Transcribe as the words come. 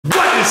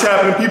is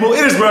happening, people?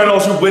 It is Brian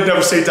Alsruhe with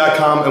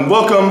NEVERsate.com, and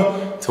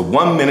welcome to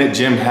 1 Minute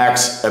Gym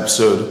Hacks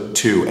episode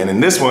 2. And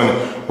in this one,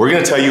 we're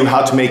gonna tell you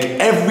how to make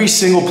every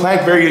single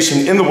plank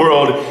variation in the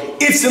world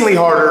instantly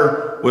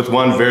harder with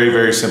one very,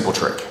 very simple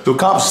trick. To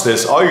accomplish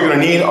this, all you're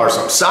gonna need are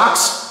some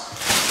socks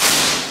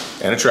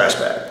and a trash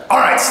bag. All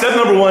right, step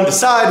number 1,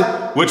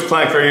 decide which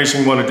plank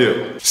variation you wanna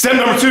do. Step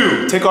number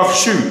 2, take off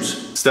your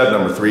shoes. Step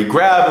number 3,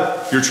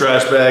 grab your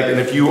trash bag, and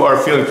if you are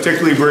feeling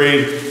particularly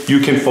brave, you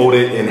can fold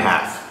it in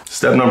half.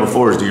 Step number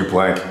 4 is do your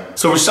plank.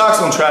 So with socks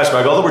on trash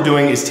bag, all that we're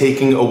doing is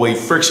taking away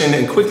friction,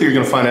 and quickly you're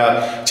gonna find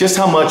out just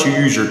how much you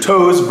use your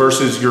toes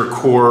versus your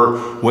core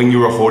when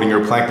you are holding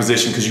your plank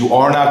position, because you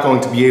are not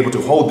going to be able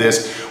to hold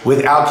this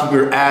without keeping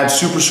your abs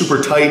super,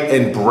 super tight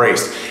and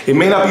braced. It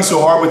may not be so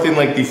hard within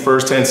like the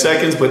first 10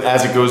 seconds, but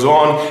as it goes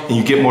on and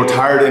you get more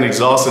tired and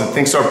exhausted and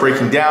things start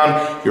breaking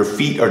down, your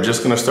feet are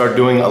just gonna start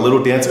doing a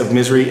little dance of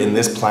misery, and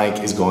this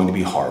plank is going to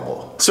be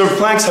horrible. So if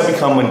planks have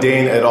become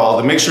mundane at all,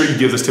 then make sure you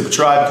give this tip a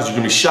try, because you're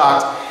gonna be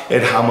shocked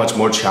at how much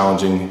more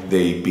challenging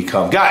they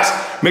become. Guys,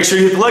 make sure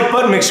you hit the like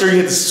button, make sure you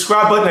hit the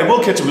subscribe button. I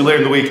will catch you later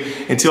in the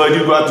week. Until I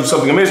do go out and do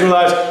something amazing in your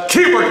lives,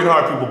 keep working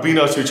hard, people. Be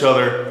nice to each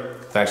other.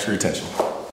 Thanks for your attention.